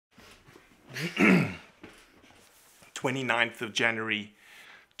29th of January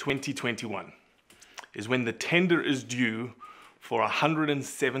 2021 is when the tender is due for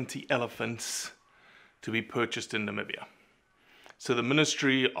 170 elephants to be purchased in Namibia. So the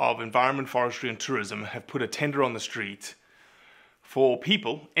Ministry of Environment, Forestry and Tourism have put a tender on the street for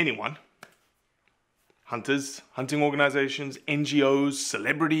people, anyone, hunters, hunting organizations, NGOs,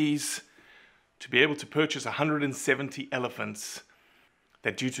 celebrities, to be able to purchase 170 elephants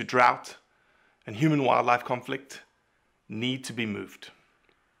that, due to drought and human-wildlife conflict, need to be moved.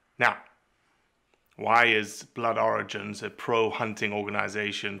 Now, why is Blood Origins, a pro-hunting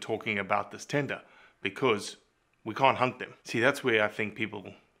organization, talking about this tender? Because we can't hunt them. See, that's where I think people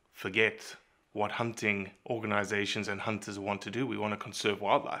forget what hunting organizations and hunters want to do. We want to conserve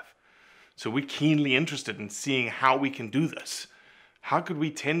wildlife. So we're keenly interested in seeing how we can do this. How could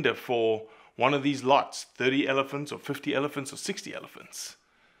we tender for one of these lots, 30 elephants or 50 elephants or 60 elephants?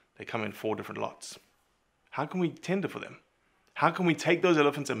 They come in 4 different lots. How can we tender for them? How can we take those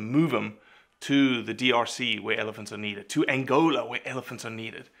elephants and move them to the DRC where elephants are needed, to Angola where elephants are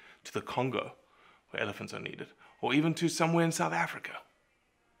needed, to the Congo where elephants are needed, or even to somewhere in South Africa?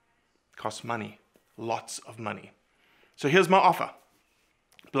 It costs money, lots of money. So here's my offer.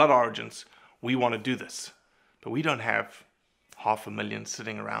 Blood Origins, we want to do this, but we don't have $500,000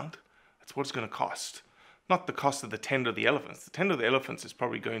 sitting around. That's what it's going to cost. Not the cost of the tender of the elephants. The tender of the elephants is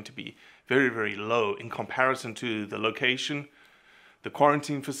probably going to be very, very low in comparison to the location, the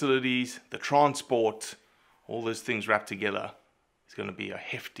quarantine facilities, the transport, all those things wrapped together. It's going to be a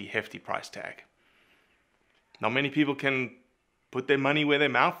hefty, hefty price tag. Not many people can put their money where their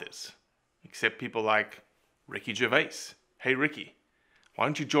mouth is, except people like Ricky Gervais. Hey Ricky, why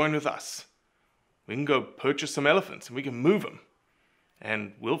don't you join with us? We can go purchase some elephants and we can move them,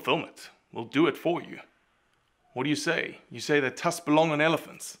 and we'll film it. We'll do it for you. What do you say? You say that tusks belong on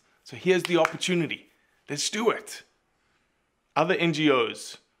elephants. So here's the opportunity. Let's do it. Other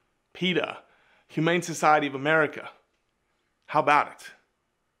NGOs, PETA, Humane Society of America, how about it?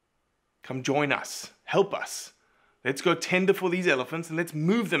 Come join us. Help us. Let's go tender for these elephants and let's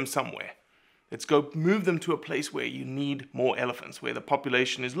move them somewhere. Let's go move them to a place where you need more elephants, where the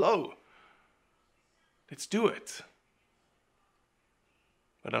population is low. Let's do it.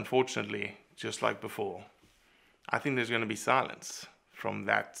 But unfortunately, just like before, I think there's going to be silence from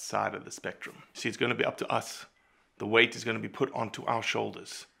that side of the spectrum. See, it's going to be up to us. The weight is going to be put onto our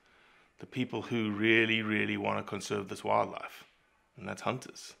shoulders. The people who really, really want to conserve this wildlife. And that's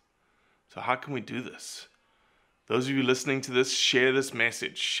hunters. So how can we do this? Those of you listening to this, share this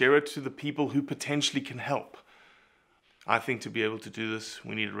message. Share it to the people who potentially can help. I think to be able to do this,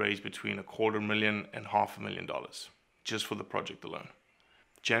 we need to raise between $250,000 and $500,000 just for the project alone.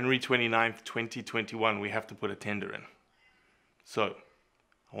 January 29th, 2021, we have to put a tender in. So,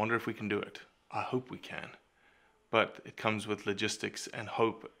 I wonder if we can do it. I hope we can. But it comes with logistics and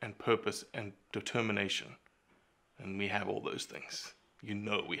hope and purpose and determination. And we have all those things. You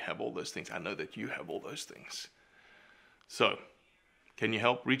know we have all those things. I know that you have all those things. So, can you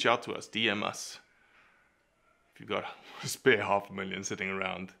help? Reach out to us. DM us. If you've got a spare $500,000 sitting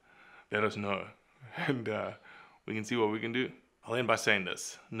around, let us know. And we can see what we can do. I'll end by saying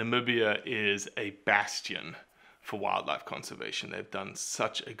this. Namibia is a bastion for wildlife conservation. They've done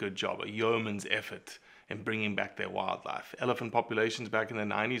such a good job, a yeoman's effort in bringing back their wildlife. Elephant populations back in the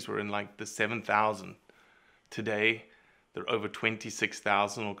 90s were in like the 7,000. Today, they're over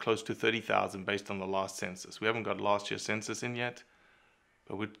 26,000 or close to 30,000 based on the last census. We haven't got last year's census in yet,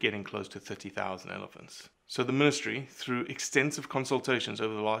 but we're getting close to 30,000 elephants. So the ministry, through extensive consultations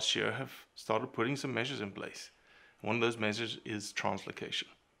over the last year, have started putting some measures in place. One of those measures is translocation.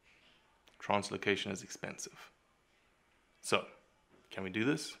 Translocation is expensive. So, can we do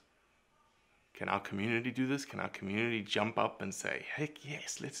this? Can our community do this? Can our community jump up and say, heck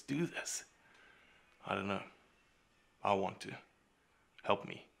yes, let's do this? I don't know. I want to. Help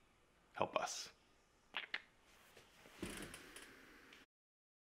me.